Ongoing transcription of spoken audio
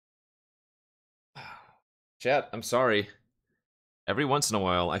Chat, I'm sorry. Every once in a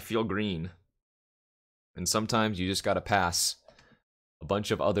while, I feel green. And sometimes you just gotta pass a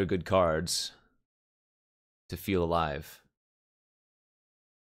bunch of other good cards to feel alive.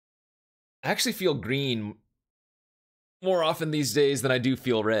 I actually feel green more often these days than I do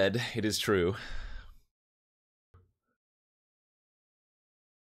feel red. It is true.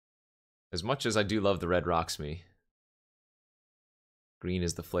 As much as I do love the red rocks me, green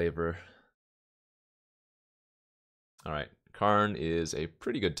is the flavor. Alright, Karn is a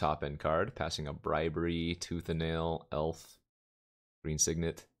pretty good top-end card, passing up Bribery, Tooth and Nail, Elf, Green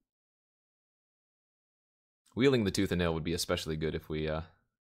Signet. Wheeling the Tooth and Nail would be especially good if we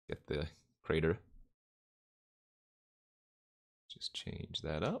get the Crater. Just change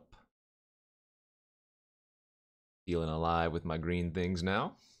that up. Feeling alive with my green things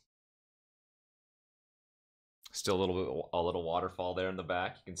now. Still a little waterfall there in the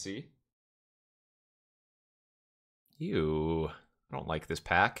back, you can see. Ew, I don't like this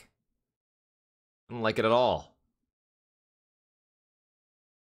pack. I don't like it at all.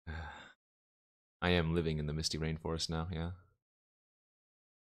 I am living in the misty rainforest now, yeah.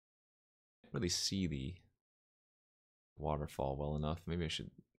 Can't really see the waterfall well enough. Maybe I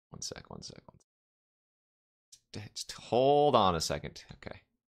should... One sec. Just hold on a second. Okay.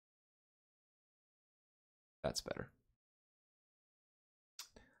 That's better.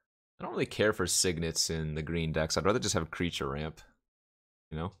 I don't really care for signets in the green decks. I'd rather just have creature ramp.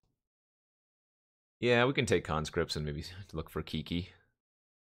 You know? Yeah, we can take conscripts and maybe look for Kiki.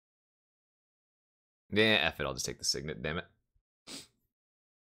 Yeah, F it, I'll just take the signet, damn it.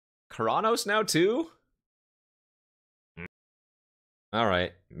 Karanos now too?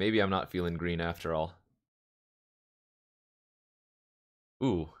 Alright, maybe I'm not feeling green after all.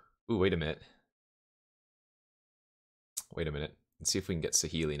 Ooh, wait a minute. Let's see if we can get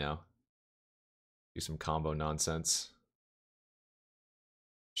Saheeli now. Do some combo nonsense.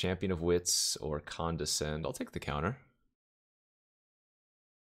 Champion of Wits or Condescend. I'll take the counter.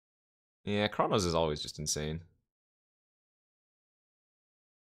 Yeah, Chronos is always just insane.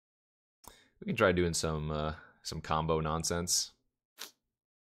 We can try doing some combo nonsense.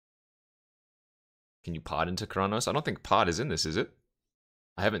 Can you pod into Chronos? I don't think pod is in this, is it?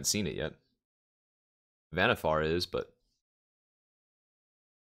 I haven't seen it yet. Vanifar is, but...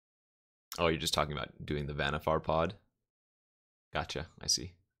 Oh, you're just talking about doing the Vanifar pod? Gotcha, I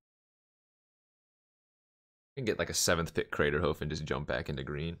see. You can get like a 7th pick Craterhoof and just jump back into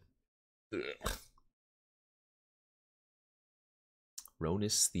green. Ugh.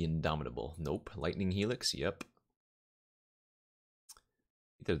 Ronus the Indomitable. Nope. Lightning Helix? Yep.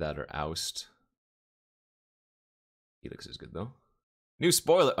 Either that or Oust. Helix is good though. New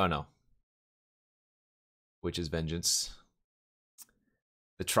spoiler! Oh no. Witch's Vengeance.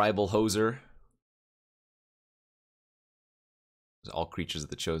 The Tribal Hoser. All creatures of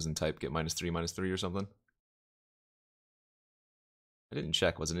the chosen type get -3/-3 or something. I didn't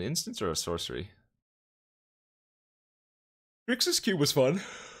check. Was it an instance or a sorcery? Grixis Cube was fun.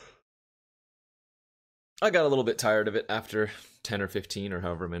 I got a little bit tired of it after 10 or 15 or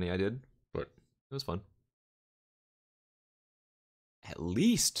however many I did, but it was fun. At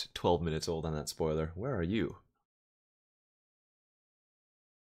least 12 minutes old on that spoiler. Where are you?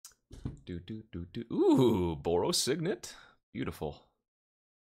 Ooh, Boros Signet. Beautiful.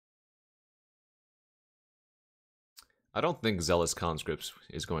 I don't think Zealous Conscripts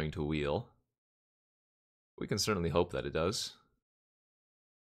is going to wheel. We can certainly hope that it does.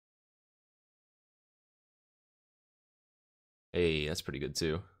 Hey, that's pretty good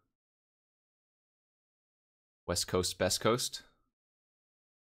too. West Coast, Best Coast.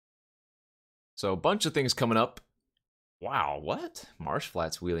 So a bunch of things coming up. Wow, what? Marsh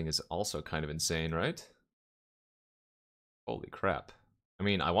Flats wheeling is also kind of insane, right? Holy crap. I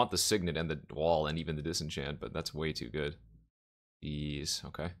mean, I want the Signet and the Wall and even the Disenchant, but that's way too good. Jeez,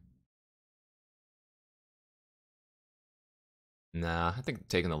 okay. Nah, I think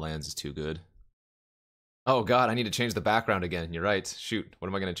taking the lands is too good. Oh god, I need to change the background again. You're right. Shoot, what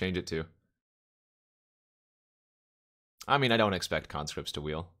am I going to change it to? I mean, I don't expect conscripts to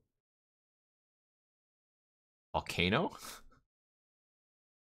wheel. Volcano?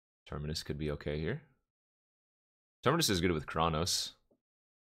 Terminus could be okay here. Terminus is good with Chronos.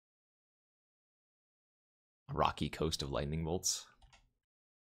 A rocky coast of lightning bolts.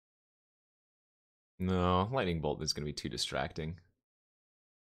 No, lightning bolt is going to be too distracting.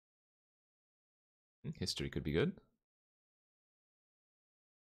 History could be good.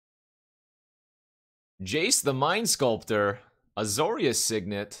 Jace the Mind Sculptor. Azorius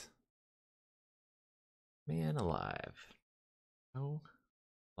Signet. Man alive. Oh,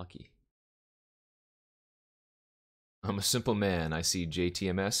 lucky. I'm a simple man. I see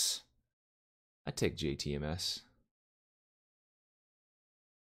JTMS. I take JTMS.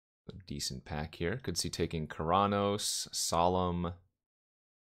 A decent pack here. Could see taking Karanos, Solemn.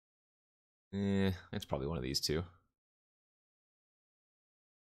 It's probably one of these two. I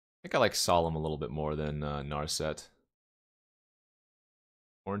think I like Solemn a little bit more than Narset.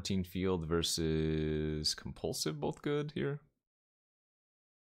 Quarantine Field versus Compulsive, both good here.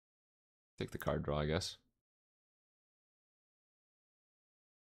 Take the card draw, I guess.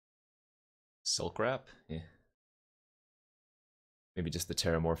 Silk Wrap? Yeah. Maybe just the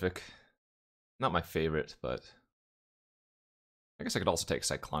Terramorphic. Not my favorite, but I guess I could also take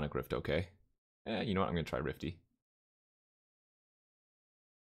Cyclonic Rift, okay. You know what, I'm gonna try Rifty.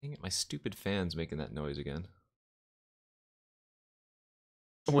 Dang it, my stupid fan's making that noise again.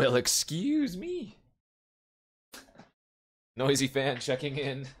 Well, excuse me. Noisy fan checking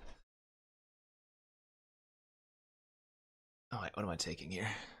in. Oh, wait, what am I taking here?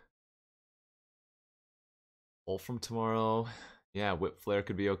 Wolfram tomorrow. Yeah, Whip Flare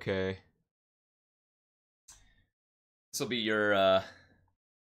could be okay. This will be your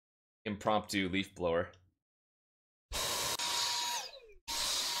impromptu leaf blower.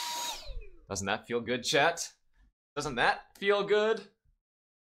 Doesn't that feel good, chat? Doesn't that feel good?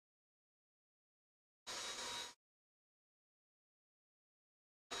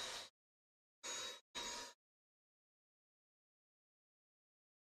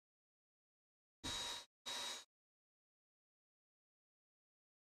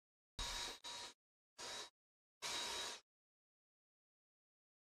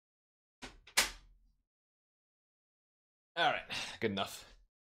 Alright, good enough.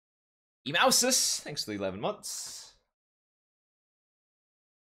 Emousis, thanks for the 11 months.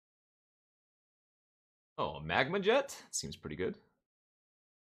 Oh, a Magma Jet? Seems pretty good.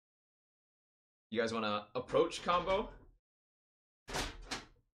 You guys want to approach combo?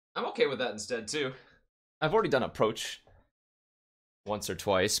 I'm okay with that instead, too. I've already done approach once or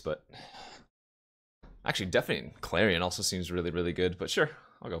twice, but actually, definitely Clarion also seems really, really good, but sure,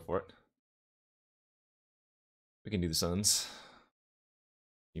 I'll go for it. We can do the Suns.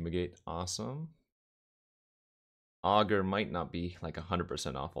 Fumigate, awesome. Augur might not be like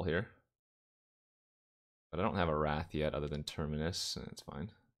 100% awful here. But I don't have a Wrath yet other than Terminus, and it's fine.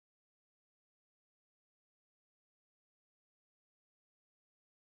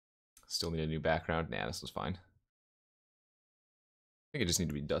 Still need a new background. Nah, this was fine. I think it just needed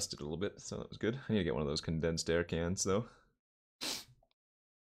to be dusted a little bit, so that was good. I need to get one of those condensed air cans, though.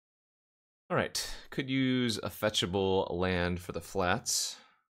 Alright, could use a fetchable land for the flats.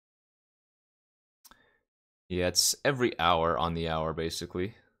 Yeah, it's every hour on the hour,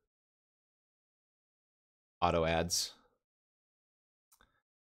 basically. Auto ads.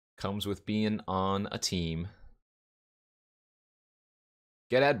 Comes with being on a team.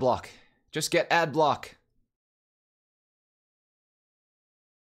 Get ad block. Just get ad block.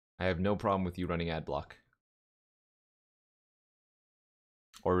 I have no problem with you running ad block.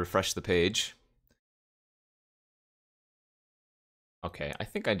 Or refresh the page. Okay, I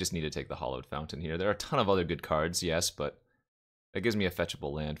think I just need to take the Hollowed Fountain here. There are a ton of other good cards, yes, but that gives me a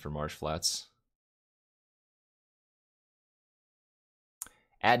fetchable land for Marsh Flats.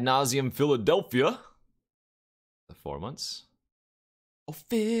 Ad nauseum Philadelphia. The 4 months. Oh,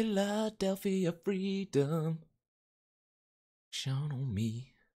 Philadelphia freedom. Shine on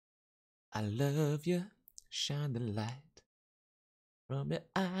me. I love you. Shine the light from the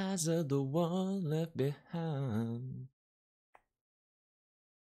eyes of the one left behind.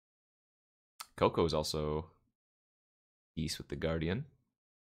 Coco's also East with the Guardian.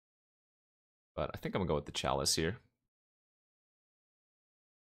 But I think I'm going to go with the Chalice here.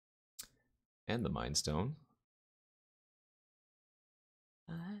 And the Mind Stone.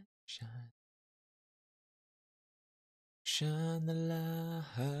 I shine. Shine the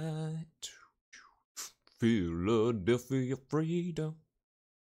light. Philadelphia freedom.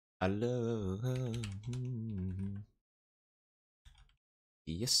 I love.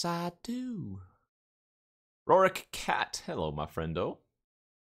 Yes, I do. Rorik Cat. Hello, my friendo.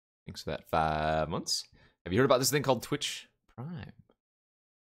 Thanks for that 5 months. Have you heard about this thing called Twitch Prime?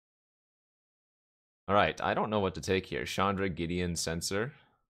 Alright, I don't know what to take here. Chandra, Gideon, Censor.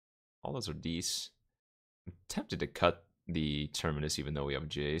 All those are D's. I'm tempted to cut the Terminus even though we have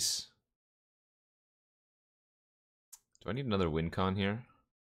Jace. Do I need another WinCon here?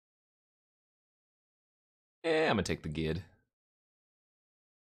 Yeah, I'm gonna take the Gid.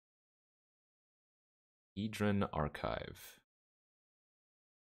 Edron Archive.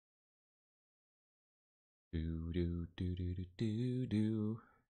 Do do do do do do do.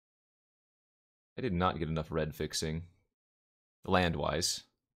 I did not get enough red fixing, land-wise.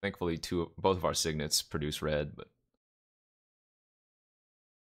 Thankfully, both of our signets produce red, but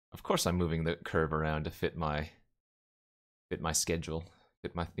of course I'm moving the curve around to fit my schedule,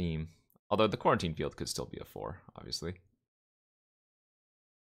 fit my theme. Although the quarantine field could still be a 4, obviously.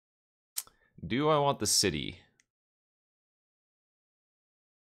 Do I want the city?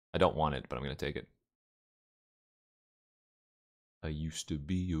 I don't want it, but I'm going to take it. I used to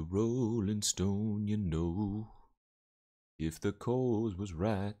be a rolling stone, you know. If the cause was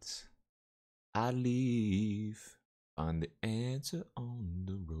right, I'd leave. Find the answer on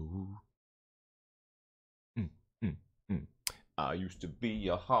the road. I used to be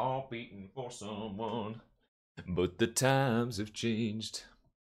a heart beating for someone, but the times have changed.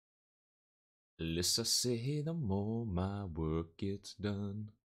 The less I say, the more my work gets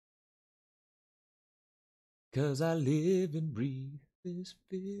done. 'Cause I live and breathe this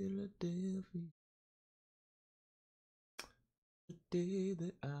Philadelphia. The day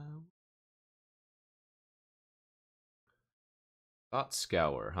that I... Thought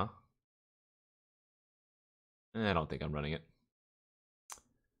Scour, huh? I don't think I'm running it.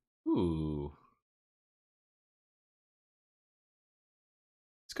 Ooh.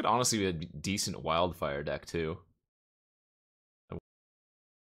 This could honestly be a decent wildfire deck, too.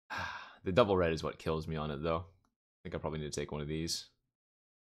 The double red is what kills me on it, though. I think I probably need to take one of these.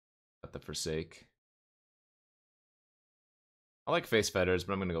 Got the Forsake. I like Face Fetters,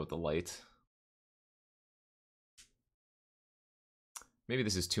 but I'm going to go with the light. Maybe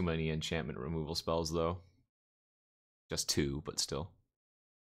this is too many enchantment removal spells, though. Just 2, but still.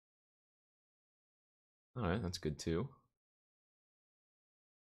 Alright, that's good, too.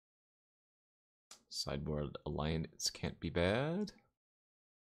 Sideboard Alliance can't be bad.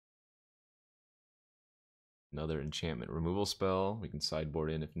 Another enchantment removal spell. We can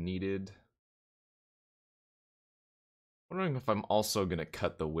sideboard in if needed. Wondering if I'm also going to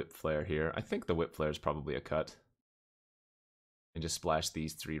cut the Whip Flare here. I think the Whip Flare is probably a cut. And just splash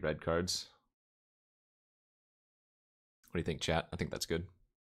these 3 red cards. What do you think, chat? I think that's good.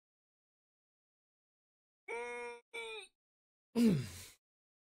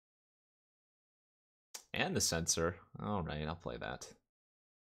 And the Censor. Alright, I'll play that.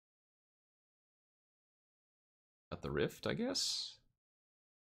 Got the Rift, I guess?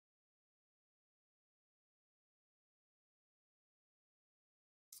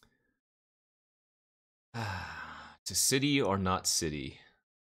 To city or not city?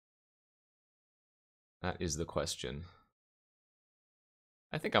 That is the question.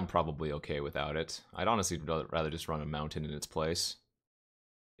 I think I'm probably okay without it. I'd honestly rather just run a mountain in its place,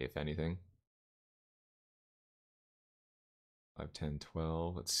 if anything. 5, 10,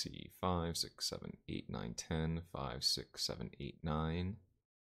 12, let's see, 5, 6, 7, 8, 9, 10, 5, 6, 7, 8, 9,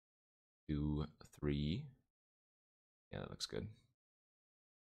 2, 3. Yeah, that looks good.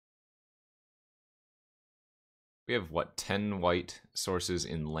 We have, what, 10 white sources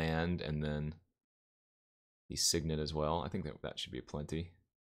in land, and then the Signet as well. I think that should be plenty.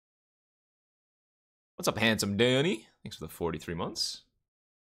 What's up, handsome Danny? Thanks for the 43 months.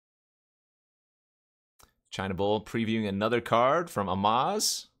 China Bull previewing another card from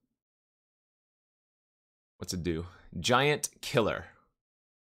Amaz. What's it do? Giant Killer.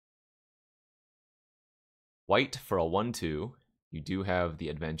 White for a 1/2. You do have the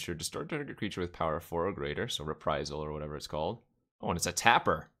adventure. Destroy target creature with power 4 or greater, so Reprisal or whatever it's called. Oh, and it's a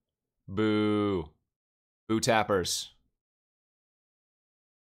tapper. Boo. Boo tappers.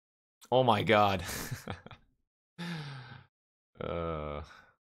 Oh my god.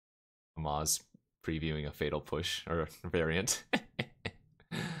 Amaz previewing a Fatal Push, or a variant.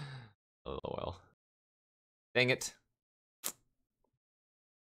 Oh well. Dang it.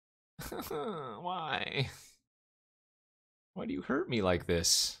 Why? Why do you hurt me like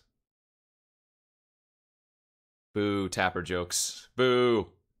this? Boo, tapper jokes.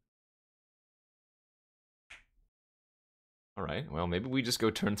 Boo! Alright, well, maybe we just go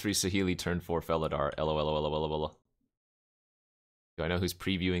turn 3 Saheeli, turn 4 Felidar. LOL. Do I know who's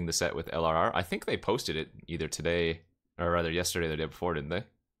previewing the set with LRR? I think they posted it either today, or rather yesterday or the day before, didn't they?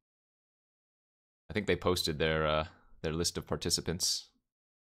 I think they posted their list of participants.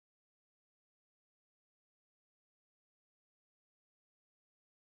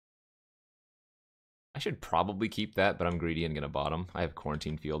 I should probably keep that, but I'm greedy and gonna bottom. I have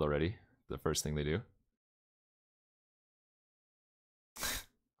Quarantine Field already. The first thing they do.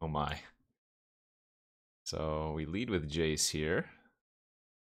 Oh my. So we lead with Jace here.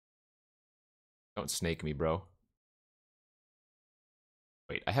 Don't snake me, bro.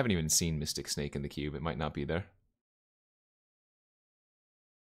 Wait, I haven't even seen Mystic Snake in the cube. It might not be there.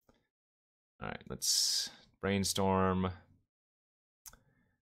 Alright, let's brainstorm.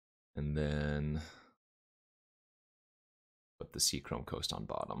 And then put the Seachrome Coast on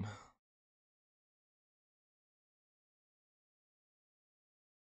bottom.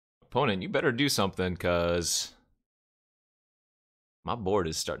 Opponent, you better do something, cause my board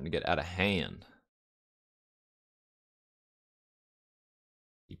is starting to get out of hand.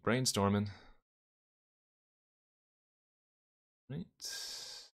 Keep brainstorming. Right.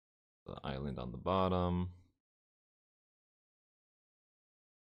 The island on the bottom.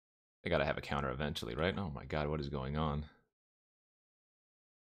 They gotta have a counter eventually, right? Oh my god, what is going on?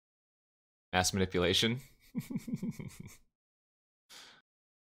 Mass manipulation?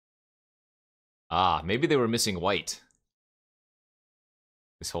 Ah, maybe they were missing white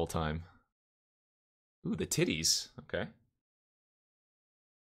this whole time. Ooh, the titties. Okay.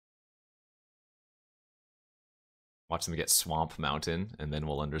 Watch them get Swamp Mountain, and then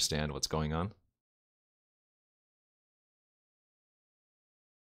we'll understand what's going on.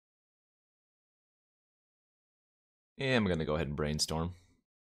 Yeah, I'm gonna go ahead and brainstorm.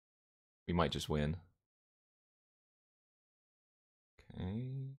 We might just win.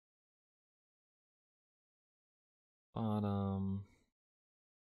 Okay. Bottom.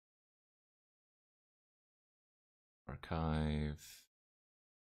 Archive.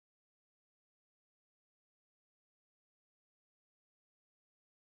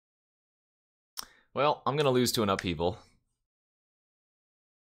 Well, I'm gonna lose to an upheaval.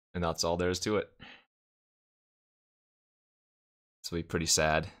 And that's all there is to it. This will be pretty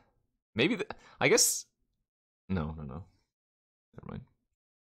sad. Maybe, I guess... No. Never mind.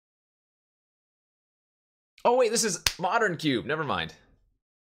 Oh wait, this is Modern Cube. Never mind.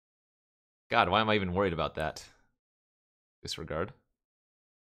 God, why am I even worried about that? Disregard.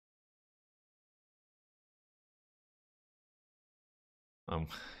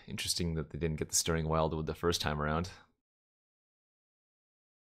 Interesting that they didn't get the Stirring Wildwood the first time around.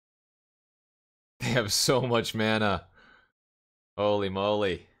 They have so much mana. Holy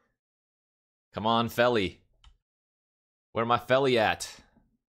moly. Come on, Felly. Where my Felly at?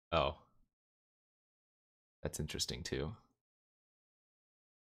 Oh. That's interesting, too.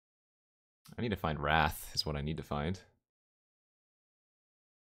 I need to find Wrath, is what I need to find.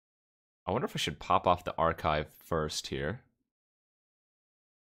 I wonder if I should pop off the archive first here.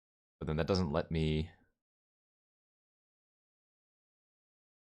 But then that doesn't let me...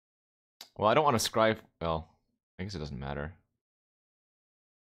 Well, I don't want to scry... Well, I guess it doesn't matter.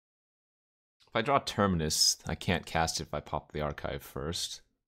 If I draw Terminus, I can't cast it if I pop the archive first.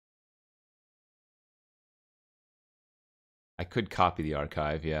 I could copy the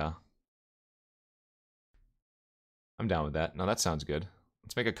archive, yeah. I'm down with that. No, that sounds good.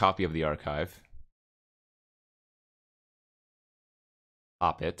 Let's make a copy of the archive.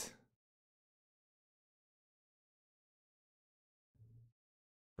 Pop it.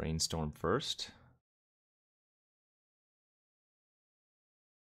 Brainstorm first.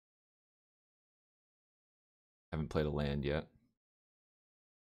 Haven't played a land yet.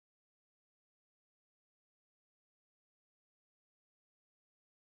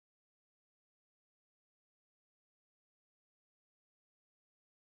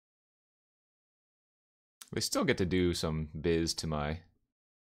 They still get to do some biz to my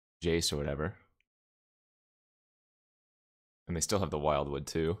Jace or whatever. And they still have the Wildwood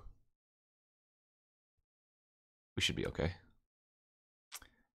too. We should be okay.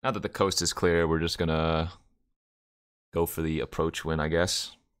 Now that the coast is clear, we're just gonna go for the approach win, I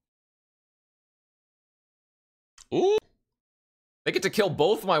guess. Ooh! They get to kill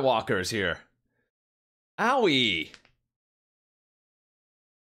both my walkers here. Owie!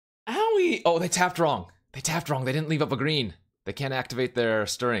 Owie! Oh, they tapped wrong. They tapped wrong. They didn't leave up a green. They can't activate their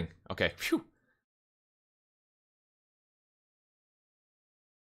stirring. Okay, phew.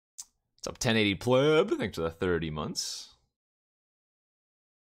 It's up 1080 pleb, thanks to the 30 months.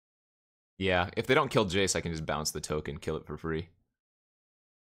 Yeah, if they don't kill Jace, I can just bounce the token, kill it for free.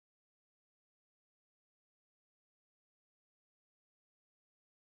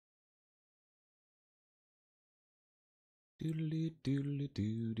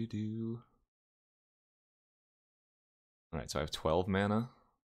 Doodly-doodly-doo-doo-doo. Alright, so I have 12 mana.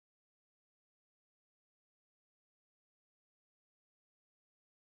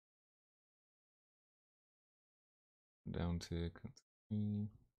 Down tick.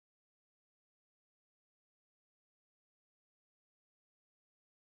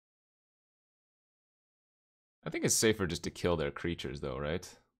 I think it's safer just to kill their creatures, though, right?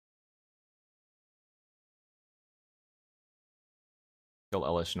 Kill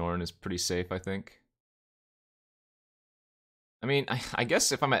Elesh Norn is pretty safe, I think. I mean, I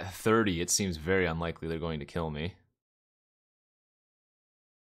guess if I'm at 30, it seems very unlikely they're going to kill me.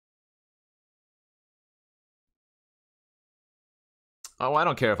 Oh, I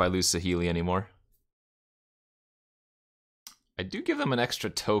don't care if I lose Saheeli anymore. I do give them an extra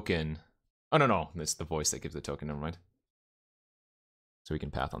token. Oh, no, it's the voice that gives the token, never mind. So we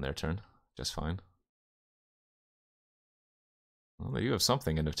can path on their turn, just fine. Well, they do have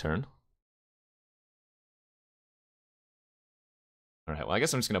something end of turn. Alright, well I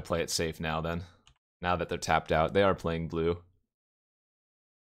guess I'm just gonna play it safe now then. Now that they're tapped out, they are playing blue.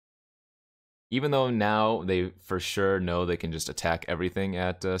 Even though now they for sure know they can just attack everything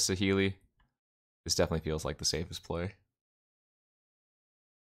at Saheeli, this definitely feels like the safest play.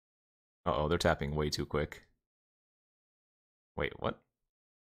 Uh-oh, they're tapping way too quick. Wait, what?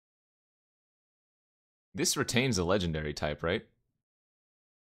 This retains a legendary type, right?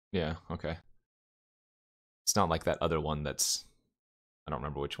 Yeah, okay. It's not like that other one that's... I don't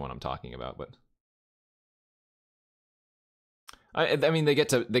remember which one I'm talking about, but... I mean, they get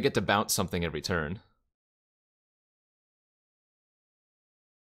to bounce something every turn.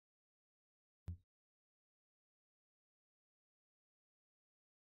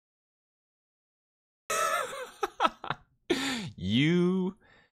 You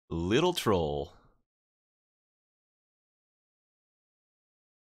little troll.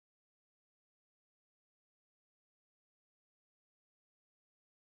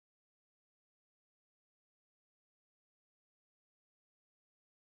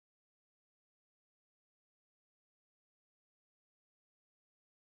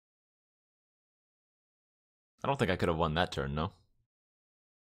 I don't think I could have won that turn, no.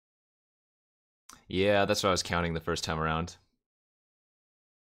 Yeah, that's what I was counting the first time around.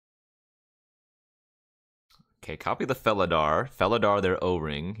 Okay, copy the Felidar. Felidar their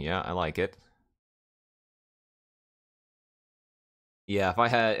O-ring. Yeah, I like it. Yeah,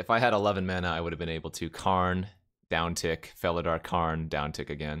 if I had 11 mana, I would have been able to Karn, downtick, Felidar, Karn,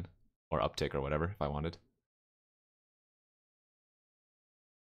 downtick again. Or uptick or whatever, if I wanted.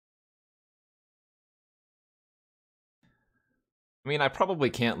 I mean, I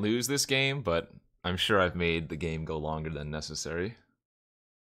probably can't lose this game, but I'm sure I've made the game go longer than necessary.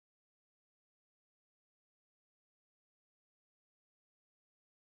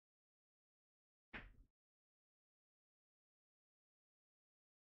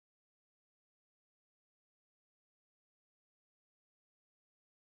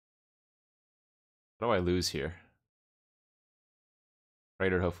 What do I lose here?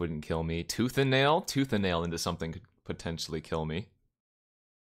 Rider Hoof wouldn't kill me. Tooth and Nail? Tooth and Nail into something could potentially kill me.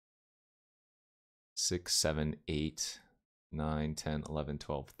 6, 7, 8, 9, 10, 11,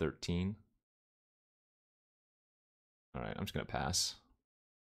 12, 13. Alright, I'm just gonna pass.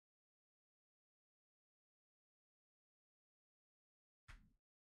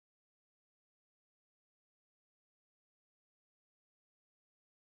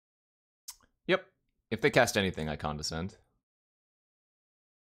 Yep. If they cast anything, I condescend.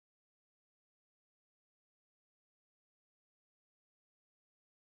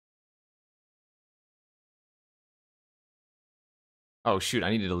 Oh shoot, I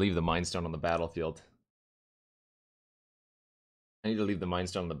needed to leave the Mind Stone on the battlefield. I need to leave the Mind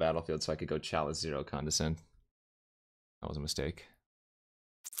Stone on the battlefield so I could go Chalice 0 condescend. That was a mistake.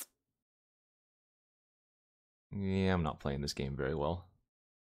 Yeah, I'm not playing this game very well.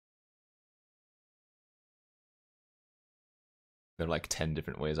 There are like 10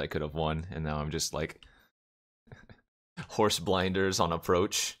 different ways I could have won, and now I'm just like horse blinders on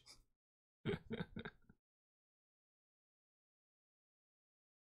approach.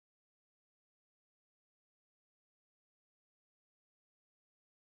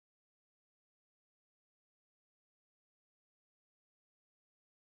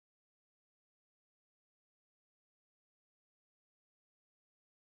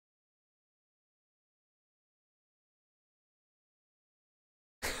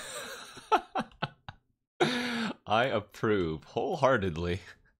 I approve wholeheartedly.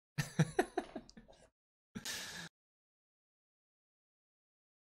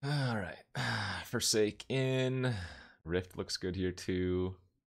 Alright. Forsaken. Rift looks good here too.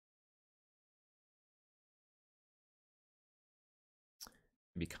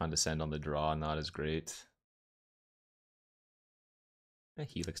 Maybe Condescend on the draw, not as great.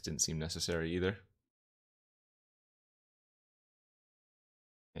 Helix didn't seem necessary either.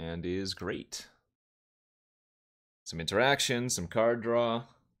 And is great. Some interaction, some card draw.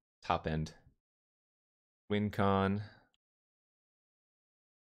 Top end. WinCon.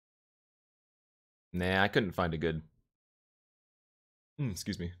 Nah, I couldn't find a good...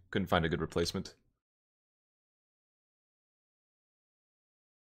 excuse me. Couldn't find a good replacement.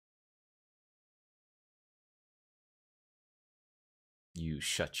 you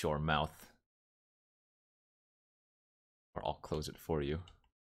shut your mouth. Or I'll close it for you.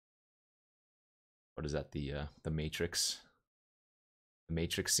 What is that, the Matrix? The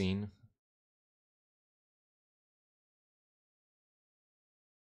Matrix scene?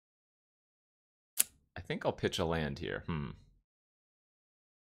 I think I'll pitch a land here.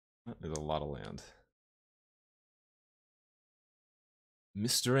 There's a lot of land.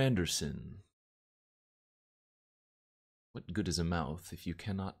 Mr. Anderson. What good is a mouth if you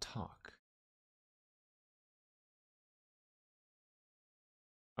cannot talk?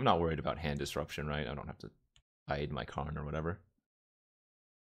 I'm not worried about hand disruption, right? I don't have to hide my Karn or whatever.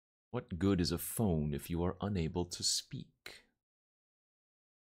 What good is a phone if you are unable to speak?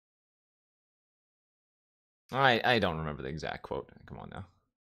 I don't remember the exact quote. Come on now.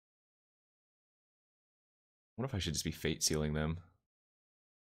 What if I should just be fate sealing them?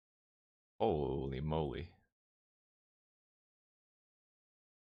 Holy moly.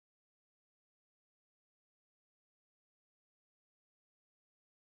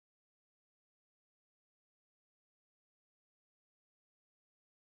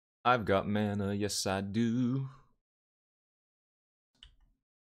 I've got mana, yes I do.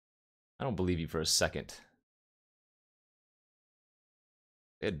 I don't believe you for a second.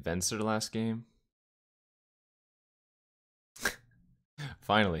 They had Venser last game.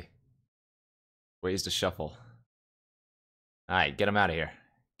 Finally. Ways to shuffle. Alright, get him out of here.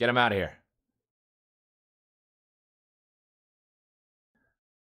 Get him out of here.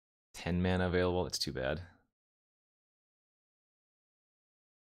 10 mana available, that's too bad.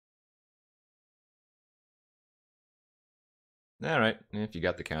 Alright, if you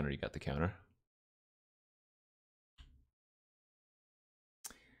got the counter, you got the counter.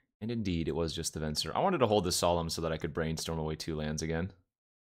 And indeed, it was just the Venser. I wanted to hold the Solemn so that I could brainstorm away 2 lands again.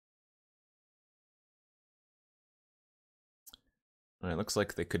 Alright, looks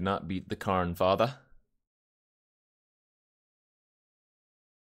like they could not beat the Karn Father.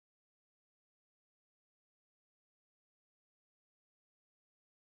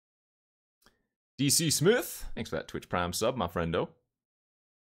 DC Smith, thanks for that Twitch Prime sub, my friendo.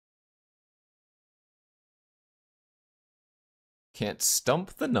 Can't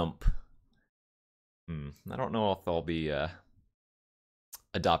stump the nump. I don't know if I'll be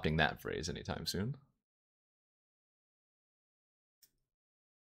adopting that phrase anytime soon.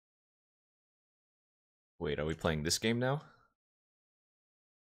 Wait, are we playing this game now?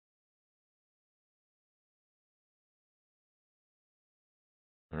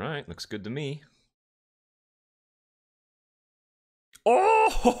 Alright, looks good to me.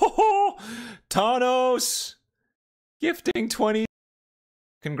 Oh! Thanos! Gifting 20.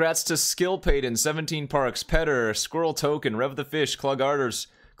 Congrats to Skill Payton, 17 Parks, Petter, Squirrel Token, Rev the Fish, Clug Altars,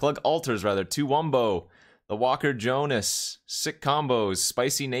 2 Wumbo, The Walker Jonas, Sick Combos,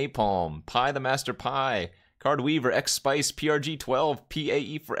 Spicy Napalm, Pie the Master Pie, Card Weaver, X Spice, PRG 12,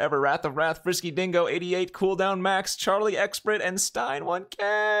 PAE Forever, Wrath of Wrath, Frisky Dingo, 88, Cooldown Max, Charlie Expert, and Stein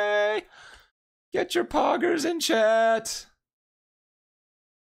 1K! Get your poggers in chat!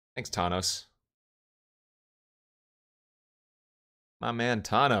 Thanks, Thanos. My man,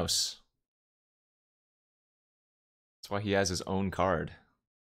 Thanos. That's why he has his own card.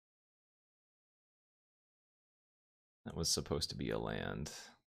 That was supposed to be a land.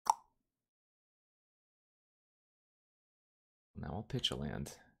 Now I'll pitch a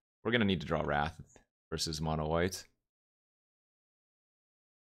land. We're gonna need to draw Wrath versus Mono White.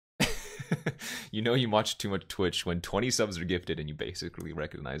 You know you watch too much Twitch when 20 subs are gifted and you basically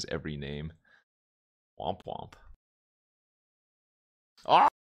recognize every name. Womp womp. Ah!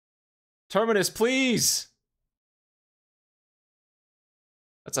 Terminus, please!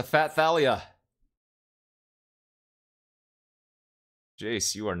 That's a fat Thalia.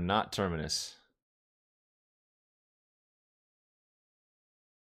 Jace, you are not Terminus.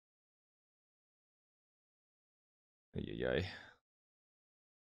 Ay-yi-yi.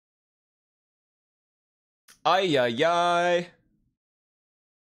 Ay-yi-yi. Alright,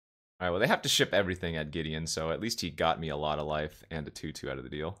 well, they have to ship everything at Gideon, so at least he got me a lot of life and a 2-2 out of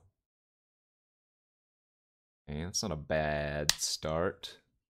the deal. And that's not a bad start.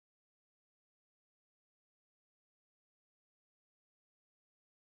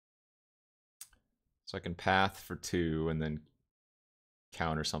 So I can path for 2 and then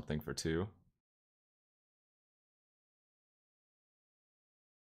counter something for 2.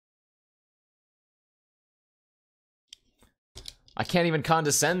 I can't even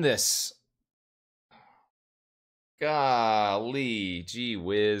condescend this. Golly, gee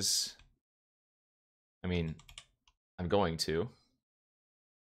whiz. I mean, I'm going to.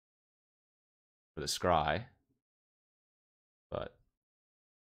 For the scry. But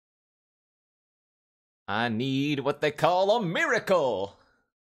I need what they call a miracle.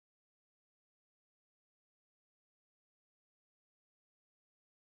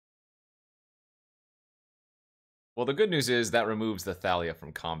 Well, the good news is that removes the Thalia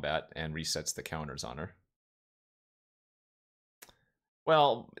from combat and resets the counters on her.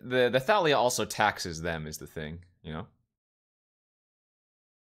 Well, the Thalia also taxes them is the thing, you know?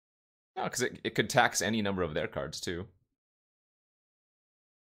 No, because it could tax any number of their cards, too.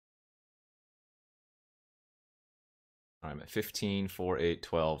 Alright, I'm at 15, 4, 8,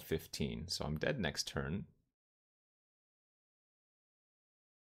 12, 15. So I'm dead next turn.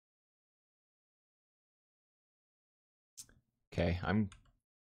 Okay, I'm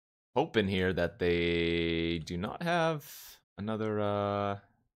hoping here that they do not have another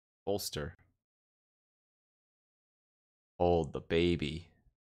bolster. Hold the baby.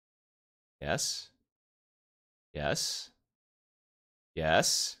 Yes. Yes.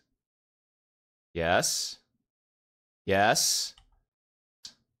 Yes. Yes. Yes.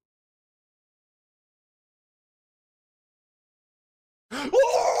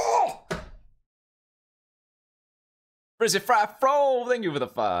 Oh! Frizzy Fry Fro, thank you for the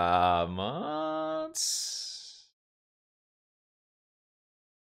 5 months.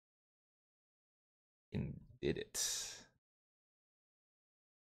 And did it.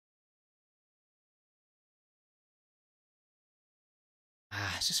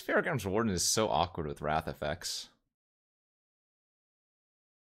 It's just Farragram's Warden is so awkward with Wrath effects.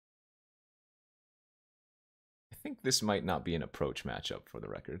 I think this might not be an approach matchup for the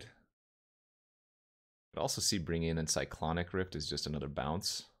record. But also see bring in and Cyclonic Rift is just another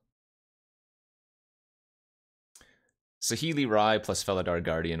bounce. Saheeli Rai plus Felidar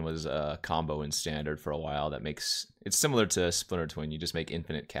Guardian was a combo in Standard for a while that makes... It's similar to Splinter Twin, you just make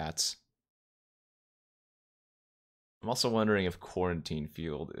infinite cats. I'm also wondering if Quarantine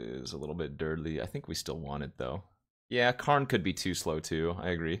Field is a little bit dirtly. I think we still want it, though. Yeah, Karn could be too slow, too. I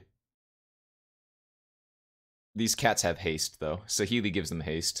agree. These cats have haste, though. Saheeli gives them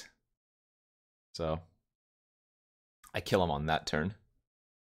haste. So, I kill him on that turn.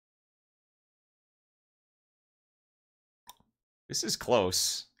 This is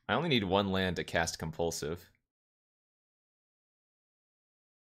close. I only need 1 land to cast Compulsive.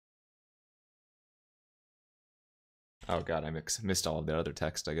 Oh god, I missed all of their other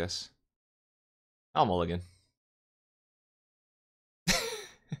text, I guess. I'll mulligan.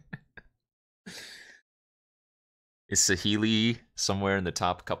 Is Saheeli somewhere in the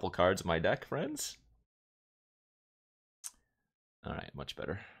top couple cards of my deck, friends? Alright, much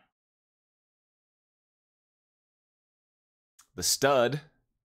better. The stud.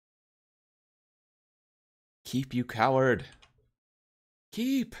 Keep, you coward.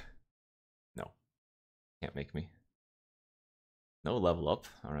 Keep. No. Can't make me. No level up.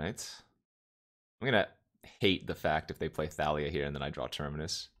 Alright. I'm gonna hate the fact if they play Thalia here and then I draw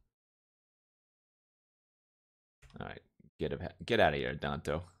Terminus. Alright. Get out of here,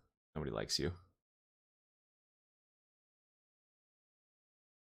 Danto. Nobody likes you.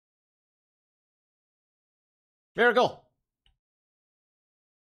 Miracle!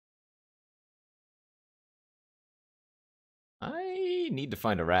 I need to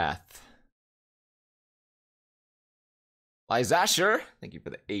find a Wrath. Lysasher, thank you for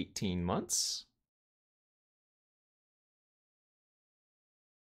the 18 months.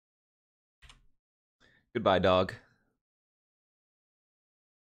 Goodbye, dog.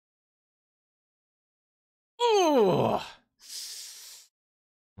 Ooh!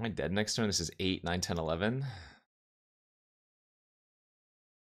 Am I dead next turn? This is 8, 9, 10, 11.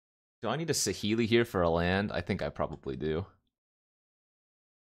 Do I need a Saheeli here for a land? I think I probably do.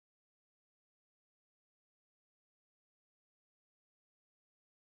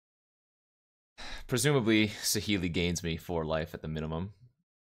 Presumably, Saheeli gains me 4 life at the minimum.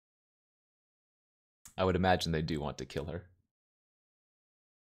 I would imagine they do want to kill her.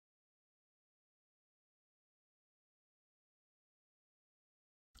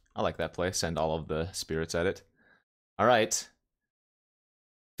 I like that play. Send all of the spirits at it. Alright.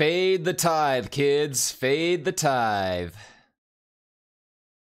 Fade the tithe, kids. Fade the tithe.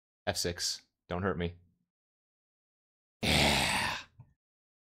 F6. Don't hurt me. Yeah.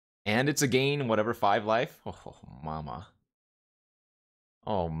 And it's a gain, whatever, 5 life. Oh, mama.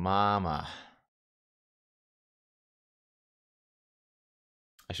 Oh, mama.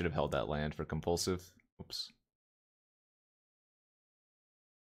 I should have held that land for compulsive. Oops.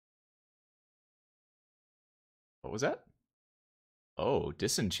 What was that? Oh,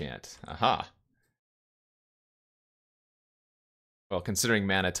 disenchant. Aha. Well, considering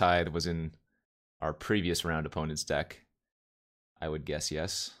Mana Tithe was in our previous round opponent's deck, I would guess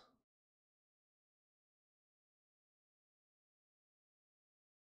yes.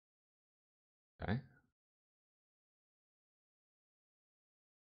 Okay.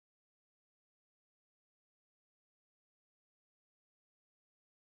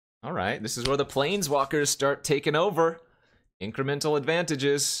 All right, this is where the planeswalkers start taking over. Incremental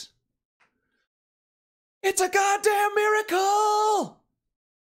advantages. It's a goddamn miracle!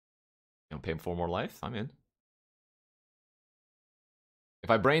 You don't pay him 4 more life? I'm in. If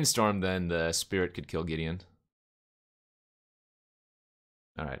I brainstorm, then the spirit could kill Gideon.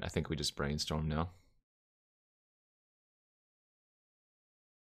 Alright, I think we just brainstorm now.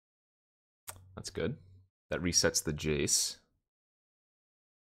 That's good. That resets the Jace.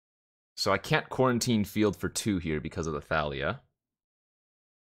 So I can't quarantine field for 2 here because of the Thalia.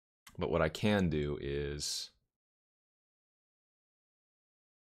 But what I can do is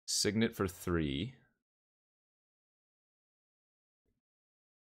Signet for 3.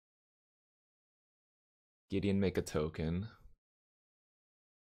 Gideon make a token.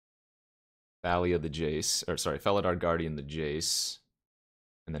 Thalia the Jace, or sorry, Felidar Guardian the Jace,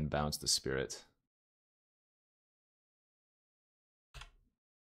 and then bounce the Spirit.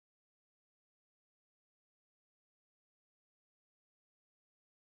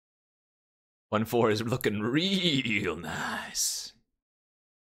 One 4 is looking real nice.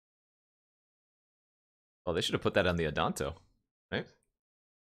 Oh, they should have put that on the Adanto, right?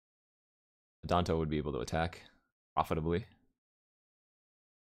 Adanto would be able to attack profitably.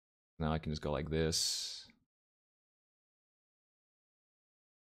 Now I can just go like this.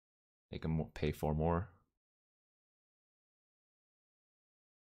 Make him pay 4 more.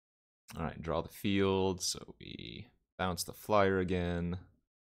 Alright, draw the field, so we bounce the flyer again.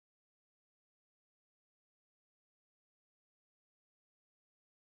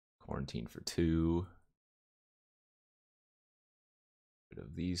 Quarantine for 2. Rid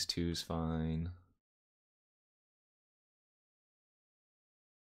of these 2's fine.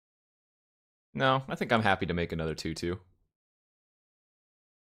 No, I think I'm happy to make another 2/2.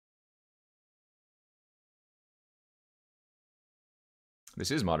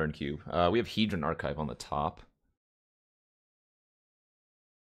 This is Modern Cube. We have Hedron Archive on the top.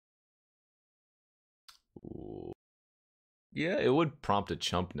 Ooh. Yeah, it would prompt a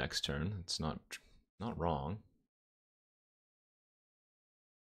chump next turn. It's not wrong.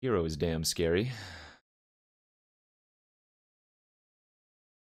 Hero is damn scary.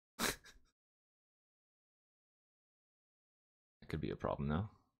 That could be a problem now.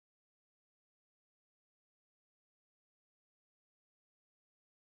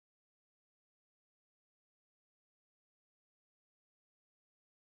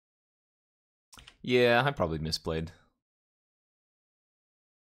 Yeah, I probably misplayed.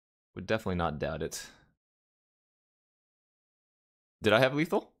 Would definitely not doubt it. Did I have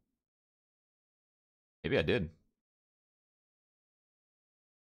lethal? Maybe I did.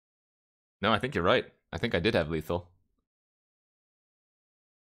 No, I think you're right. I think I did have lethal.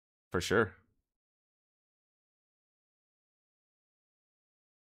 For sure.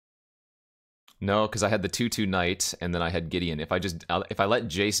 No, because I had the 2/2 knight, and then I had Gideon. If I let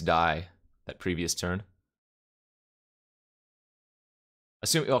Jace die that previous turn.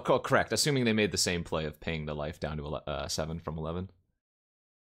 Correct. Assuming they made the same play of paying the life down to 7 from 11.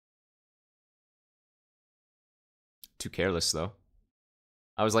 Too careless, though.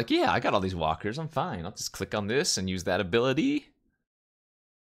 I was like, yeah, I got all these walkers. I'm fine. I'll just click on this and use that ability.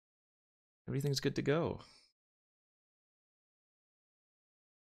 Everything's good to go.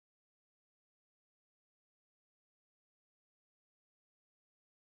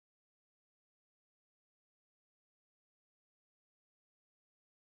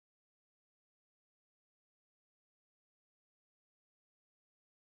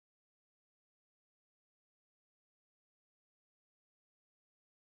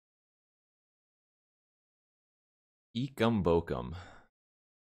 Ekum Bokum.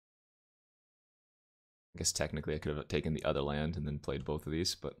 I guess technically I could have taken the other land and then played both of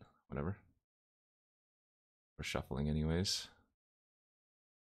these, but whatever. We're shuffling anyways.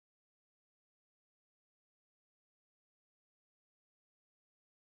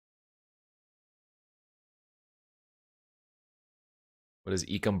 What is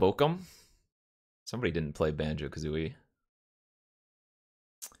Ekum Bokum? Somebody didn't play Banjo-Kazooie.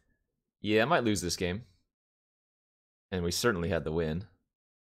 Yeah, I might lose this game. And we certainly had the win.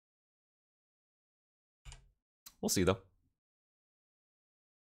 We'll see, though.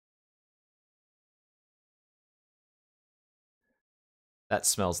 That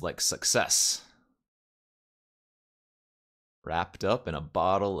smells like success. Wrapped up in a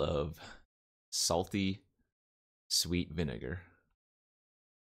bottle of salty, sweet vinegar.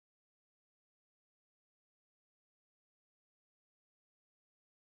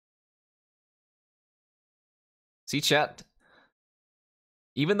 See, chat?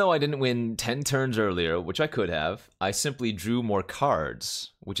 Even though I didn't win 10 turns earlier, which I could have, I simply drew more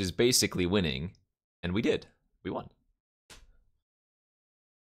cards, which is basically winning. And we did. We won.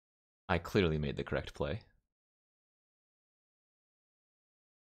 I clearly made the correct play.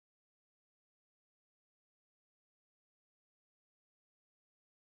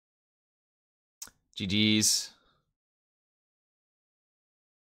 GG's.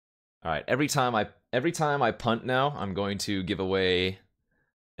 All right, every time I punt now, I'm going to give away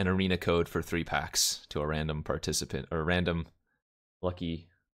an arena code for 3 packs to a random participant or a random lucky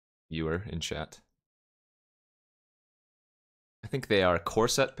viewer in chat. I think they are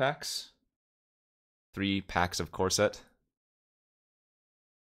corset packs. 3 packs of corset.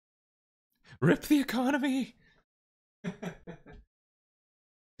 Rip the economy!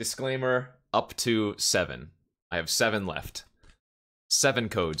 Disclaimer, up to 7. I have 7 left. 7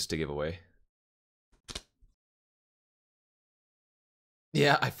 codes to give away.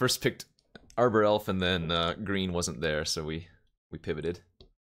 Yeah, I first picked Arbor Elf and then green wasn't there, so we pivoted.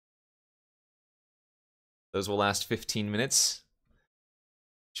 Those will last 15 minutes.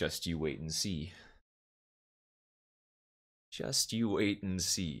 Just you wait and see. Just you wait and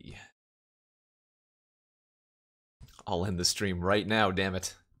see. I'll end the stream right now, damn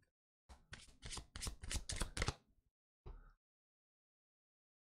it.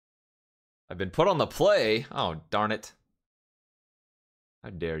 I've been put on the play. Oh, darn it.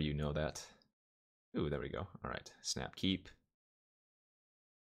 How dare you know that? Ooh, there we go. All right, snap keep.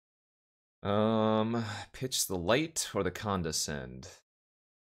 Pitch the light or the condescend?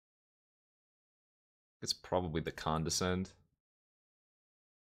 It's probably the condescend.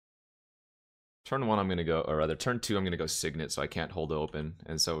 Turn 1, I'm gonna go, or rather, turn 2, I'm gonna go Signet, so I can't hold open.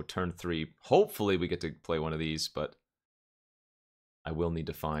 And so turn 3, hopefully we get to play one of these, but I will need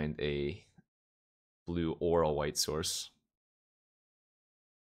to find a blue or a white source.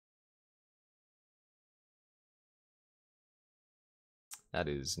 That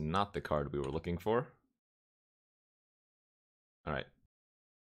is not the card we were looking for. All right.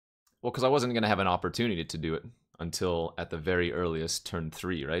 Well, because I wasn't gonna have an opportunity to do it until at the very earliest turn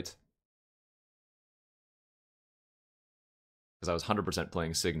 3, right? Because I was 100%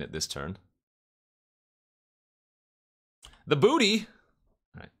 playing Signet this turn. The booty!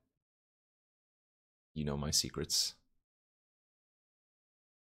 Alright. You know my secrets.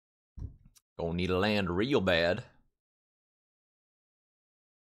 Gonna need a land real bad.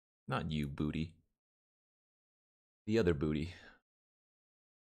 Not you, booty. The other booty.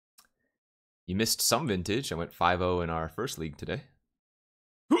 You missed some vintage. I went 5-0 in our first league today.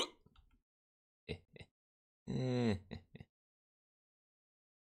 You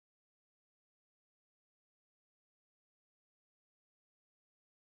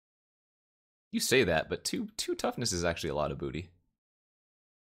say that, but two toughness is actually a lot of booty.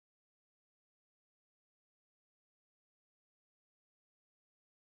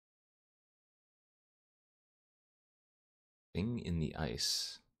 Thing in the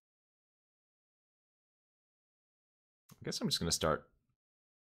ice. I guess I'm just gonna start.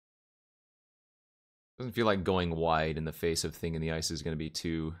 Doesn't feel like going wide in the face of Thing in the Ice is gonna be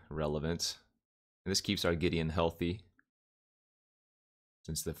too relevant. And this keeps our Gideon healthy,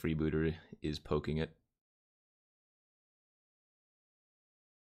 since the freebooter is poking it.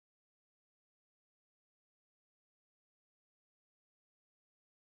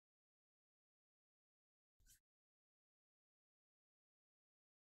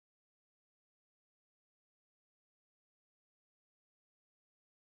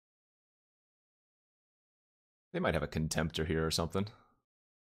 They might have a Contemptor here or something.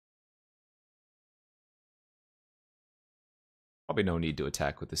 Probably no need to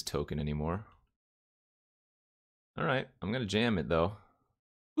attack with this token anymore. Alright, I'm gonna jam it though.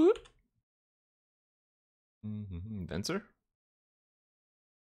 Venser?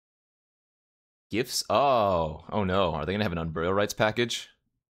 Gifts? Oh no. Are they gonna have an Unburial Rights package?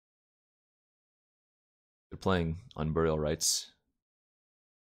 They're playing Unburial Rights.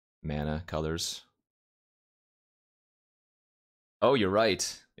 Mana, colors. Oh, you're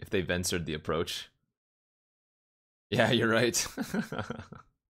right. If they ventured the approach. Yeah, you're right.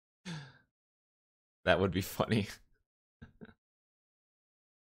 That would be funny.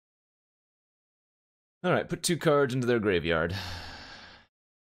 Alright, put 2 cards into their graveyard.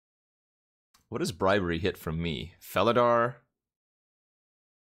 What does bribery hit from me? Felidar?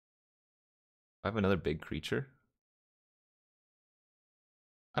 I have another big creature.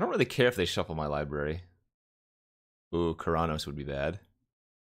 I don't really care if they shuffle my library. Ooh, Karanos would be bad.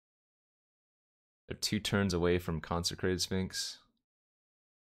 They're 2 turns away from Consecrated Sphinx.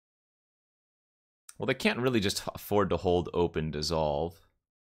 Well, they can't really just afford to hold open Dissolve.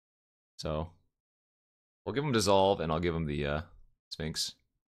 So, we'll give them Dissolve, and I'll give them the Sphinx.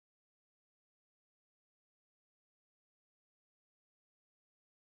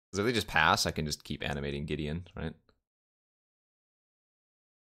 Because if they just pass, I can just keep animating Gideon, right?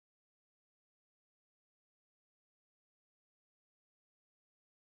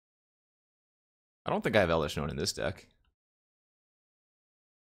 I don't think I have Elder Known in this deck.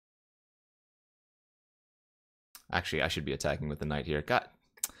 Actually, I should be attacking with the Knight here. God.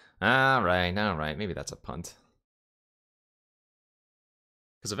 Alright. Maybe that's a punt.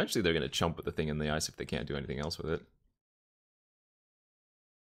 Because eventually they're going to chump with the thing in the ice if they can't do anything else with it.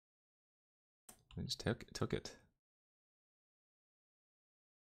 I just took it.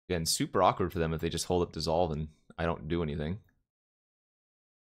 Again, super awkward for them if they just hold up Dissolve and I don't do anything.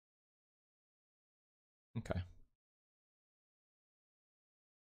 Okay.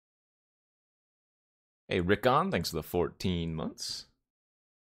 Hey, Rickon, thanks for the 14 months.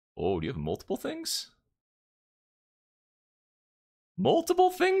 Oh, do you have multiple things? Multiple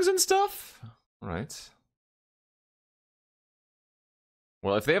things and stuff? All right.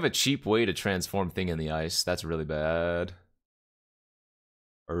 Well, if they have a cheap way to transform thing in the ice, that's really bad.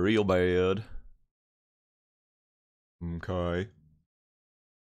 Real bad. Okay.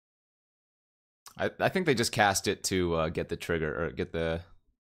 I think they just cast it to get the trigger, or get the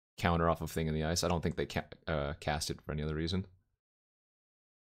counter off of thing in the ice. I don't think they cast it for any other reason.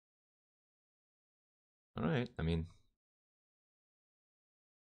 Alright, I mean...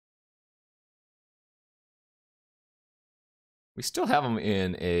 we still have them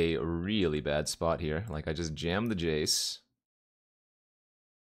in a really bad spot here. Like, I just jammed the Jace.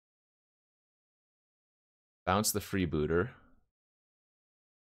 Bounce the Freebooter.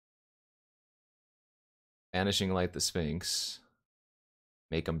 Vanishing Light the Sphinx.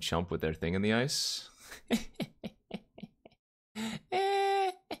 Make them chump with their thing in the ice.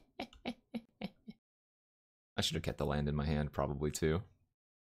 I should have kept the land in my hand, probably, too.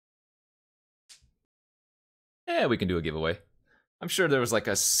 Yeah, we can do a giveaway. I'm sure there was like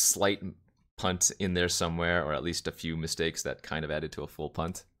a slight punt in there somewhere, or at least a few mistakes that kind of added to a full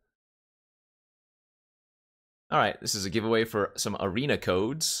punt. Alright, this is a giveaway for some arena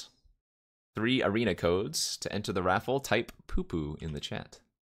codes. 3 arena codes. To enter the raffle, type poo-poo in the chat.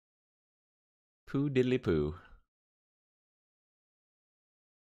 Poo diddly poo.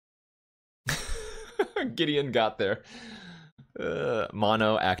 Gideon got there.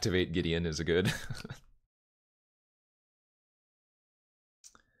 Mono activate Gideon is a good.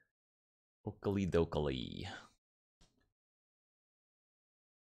 Okily dokily.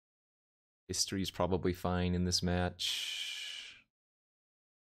 History's probably fine in this match.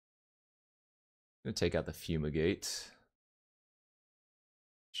 I'm gonna take out the Fumigate.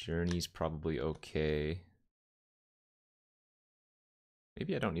 Journey's probably okay.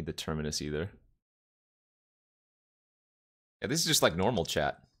 Maybe I don't need the Terminus either. Yeah, this is just like normal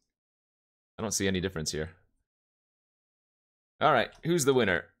chat. I don't see any difference here. Alright, who's the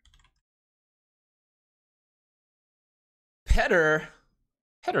winner? Petter?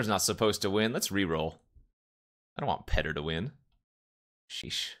 Petter's not supposed to win. Let's reroll. I don't want Petter to win.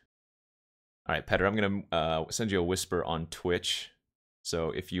 Sheesh. Alright, Petter, I'm gonna send you a whisper on Twitch.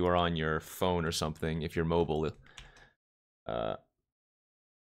 So if you are on your phone or something, if you're mobile,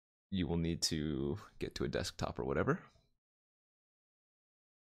 you will need to get to a desktop or whatever.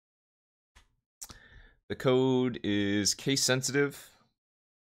 The code is case sensitive.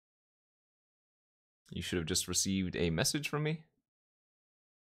 You should have just received a message from me.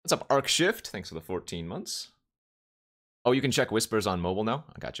 What's up, Arc Shift? Thanks for the 14 months. Oh, you can check whispers on mobile now?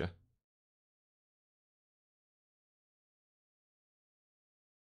 I gotcha.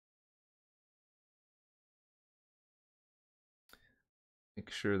 Make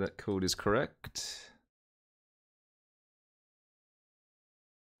sure that code is correct.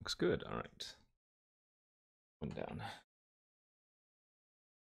 Looks good. All right. One down.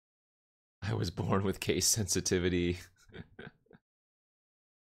 I was born with case sensitivity.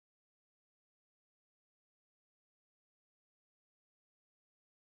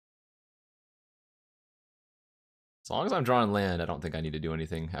 As long as I'm drawing land, I don't think I need to do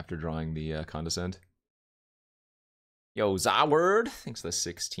anything after drawing the Condescend. Yo, Zaward! Thanks for the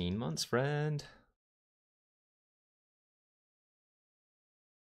 16 months, friend.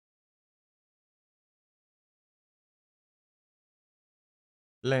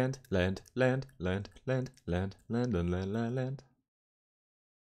 Land. We're in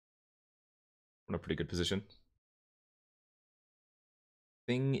a pretty good position.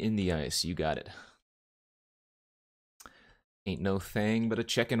 Thing in the ice, you got it. Ain't no thing but a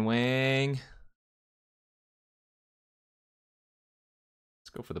check and wang.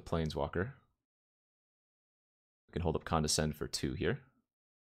 go for the Planeswalker. We can hold up Condescend for 2 here.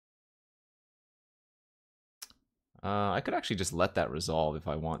 I could actually just let that resolve if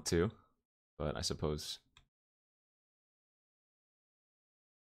I want to, but I suppose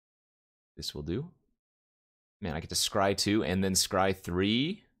this will do. Man, I get to scry 2 and then scry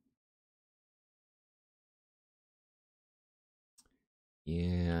 3.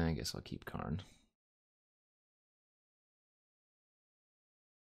 Yeah, I guess I'll keep Karn.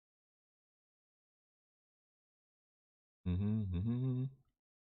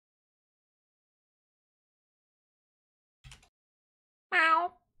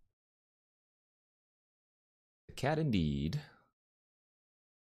 Meow. The cat indeed.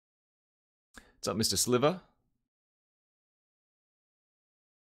 What's up, Mr. Sliver?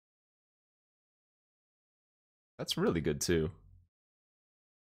 That's really good, too.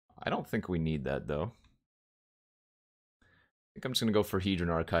 I don't think we need that, though. I think I'm just going to go for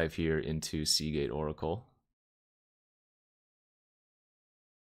Hedron Archive here into Seagate Oracle.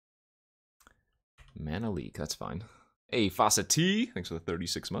 Mana Leak, that's fine. Hey, Fawcett T, thanks for the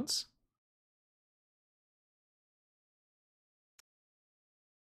 36 months.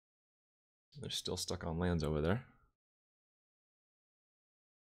 They're still stuck on lands over there.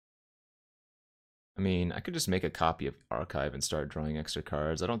 I mean, I could just make a copy of Archive and start drawing extra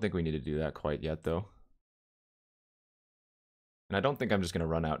cards. I don't think we need to do that quite yet, though. And I don't think I'm just going to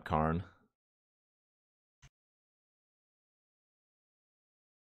run out Karn.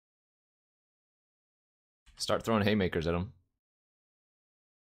 Start throwing haymakers at them.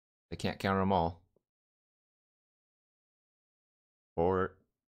 They can't counter them all. Or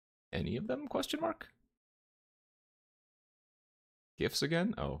any of them, question mark? Gifts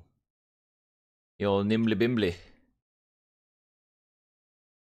again? Oh. Yo, nimbly bimbly.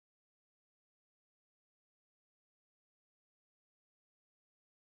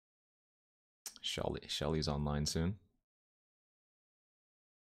 Shelly's online soon.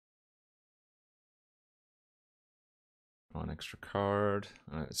 Draw an extra card.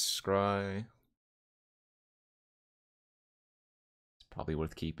 Alright, scry. It's probably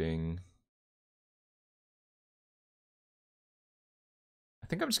worth keeping. I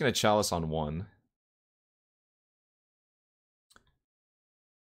think I'm just going to Chalice on 1.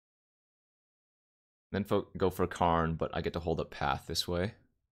 Then go for Karn, but I get to hold up Path this way.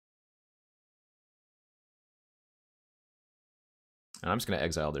 And I'm just going to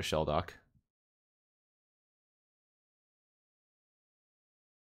exile their Shelldock.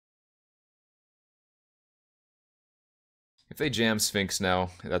 If they jam Sphinx now,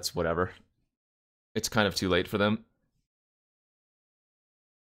 that's whatever. It's kind of too late for them.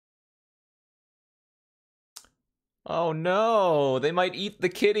 Oh no, they might eat the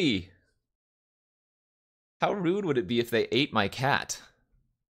kitty. How rude would it be if they ate my cat?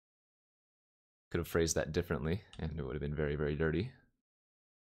 Could have phrased that differently, and it would have been very, very dirty.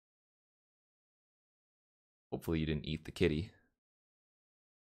 Hopefully you didn't eat the kitty.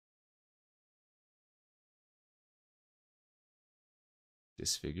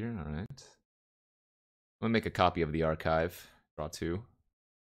 Disfigure, alright. I'm gonna make a copy of the Archive. Draw 2.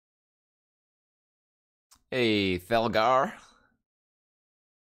 Hey, Thelgar.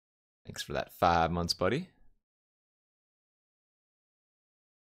 Thanks for that 5 months, buddy.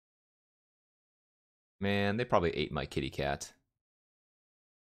 Man, they probably ate my kitty cat.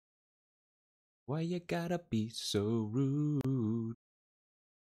 Why you gotta be so rude?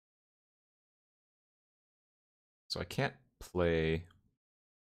 So I can't play...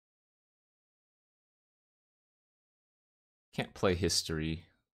 Can't play History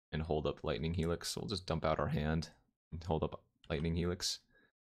and hold up Lightning Helix, so we'll just dump out our hand and hold up Lightning Helix.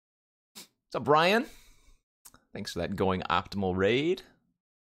 What's up, Brian? Thanks for that going optimal raid.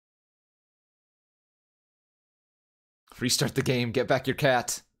 Restart the game, get back your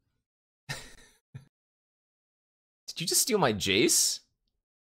cat. Did you just steal my Jace? Is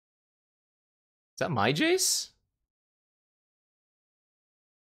that my Jace?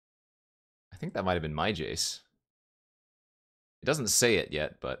 I think that might have been my Jace. It doesn't say it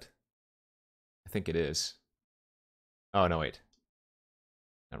yet, but I think it is. Oh, no, wait.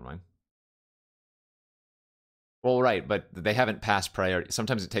 Never mind. Well, right, but they haven't passed priority.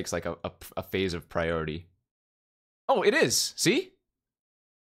 Sometimes it takes like a phase of priority. Oh, it is! See?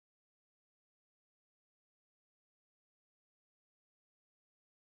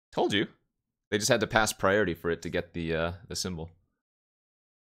 Told you. They just had to pass priority for it to get the symbol.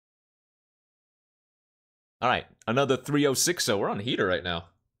 Alright, another 3060. We're on heater right now.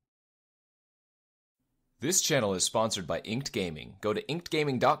 This channel is sponsored by Inked Gaming. Go to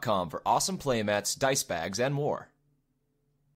inkedgaming.com for awesome playmats, dice bags, and more.